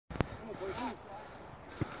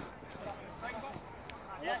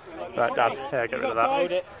Right, Dad. Yeah, get rid of that.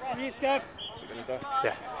 Hold it.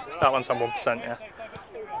 Yeah, that one's on 1%, yeah.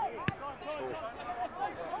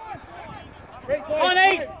 Come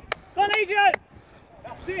on, Adrian!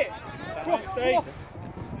 That's it! Cross, Steve.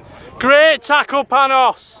 Great tackle,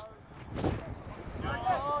 Panos!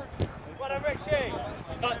 Well done, Richie!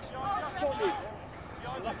 Touch.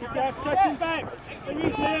 Lucky Gav, touching back. So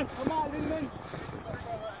use Liam. Come on, Liam.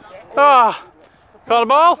 Ah! Got the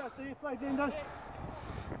ball?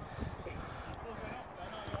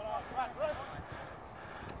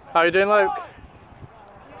 How are you doing, Luke?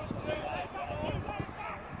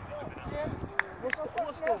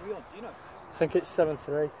 What score are we on? Do you know? I think it's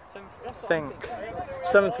 7-3. I think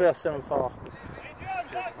 7-3 or 7-4.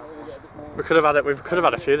 We could have had it. We could have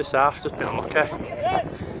had a few this half. Just been unlucky.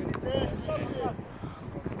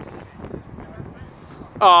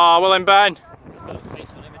 Oh, well in Ben.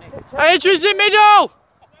 Adrian's in middle.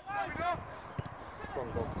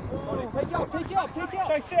 Take it up.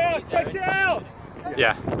 Chase it out.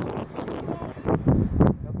 Yeah.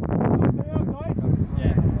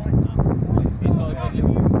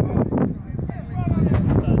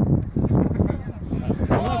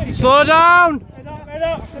 Slow down! Head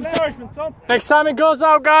up. It's an encouragement, Tom. Next time it goes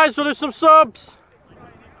out, guys, we'll do some subs.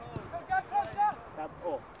 That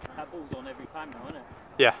ball's on every time now, isn't it?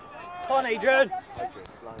 Yeah. Come on, Adrian.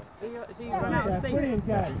 Is he run out of steam? Brilliant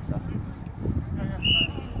game.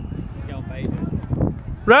 Get on for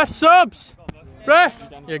Adrian. Ref subs! Ref!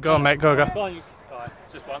 Yeah, go on, mate, go. Come on, you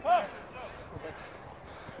just one.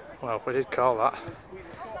 Well, we did call that.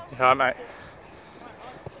 Yeah, mate.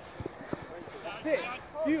 That's it.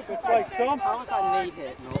 Beautiful play, Tom. How was that knee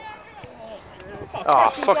hit, not? Oh,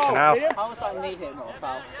 fucking hell. How was that knee hit, not a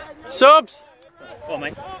foul? Subs! Go on,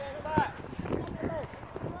 mate.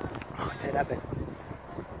 Oh, take that bit.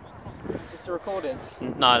 Is this a recording?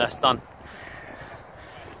 No, that's done.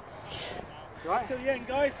 Right to the end,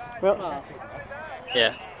 guys. Well,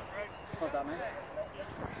 Yeah. well done, mate.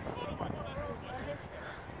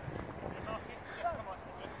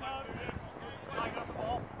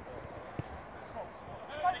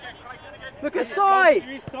 Look at side!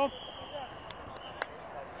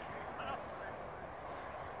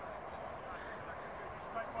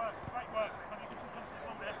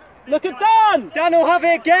 Look at Dan! Dan will have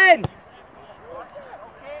it again!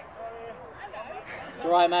 It's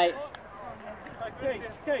alright, mate.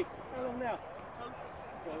 Okay. How long now?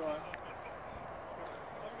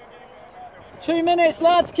 2 minutes,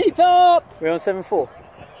 lads, keep up! We're on 7-4.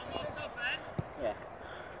 Yeah.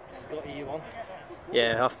 Scotty, you on?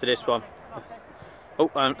 Yeah, after this one. Oh,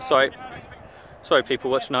 sorry. Sorry,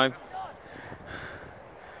 people watching home.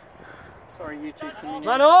 Sorry, YouTube community.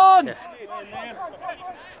 Man on! Yeah.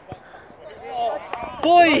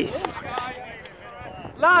 Boys!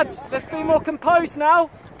 Lads, let's be more composed now.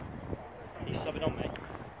 He's subbing on, mate.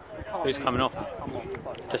 Who's coming off?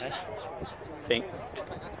 Just think.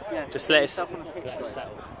 Yeah, Just let us. yourself on the pitch, guys.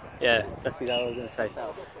 Yeah, that's exactly what I was going to say.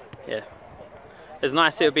 Yeah. As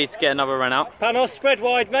nice it would be to get another run out. Panos, spread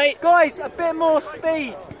wide, mate. Guys, a bit more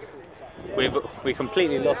speed. We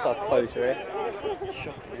completely lost our composure here.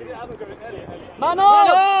 Man on! Man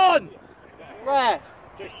on! Rare.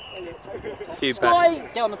 A few back. Scotty,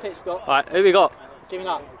 get on the pitch, Scott. Alright, who we got? Giving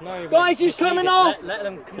up. No, Guys, he's coming off! Let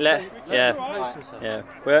them Yeah. compose themselves. Yeah.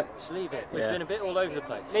 We're, Just leave it. We've Yeah. been a bit all over the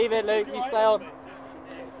place. Leave it, Luke, you stay on.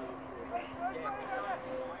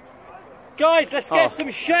 Guys, let's get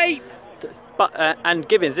some shape. but and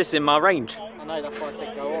Gibbons, this is in my range. I know, that's why I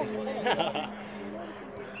said go on.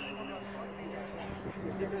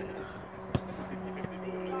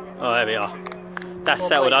 Oh, there we are. That's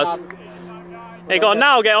settled us. Hey, go on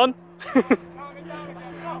now, get on.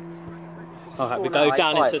 Alright, we go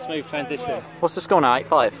down into smooth transition. What's the score now?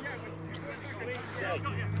 8-5?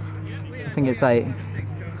 I think it's 8.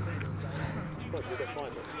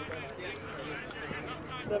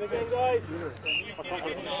 Then again, guys.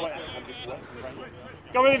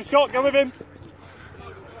 Go with him, Scott. Go with him.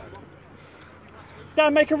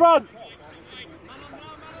 Dan, make a run.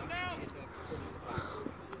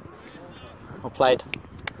 Well played.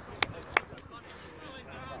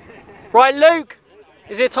 Right, Luke.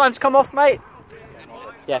 Is it time to come off, mate?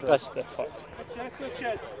 Yeah, guys. Good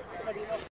shed.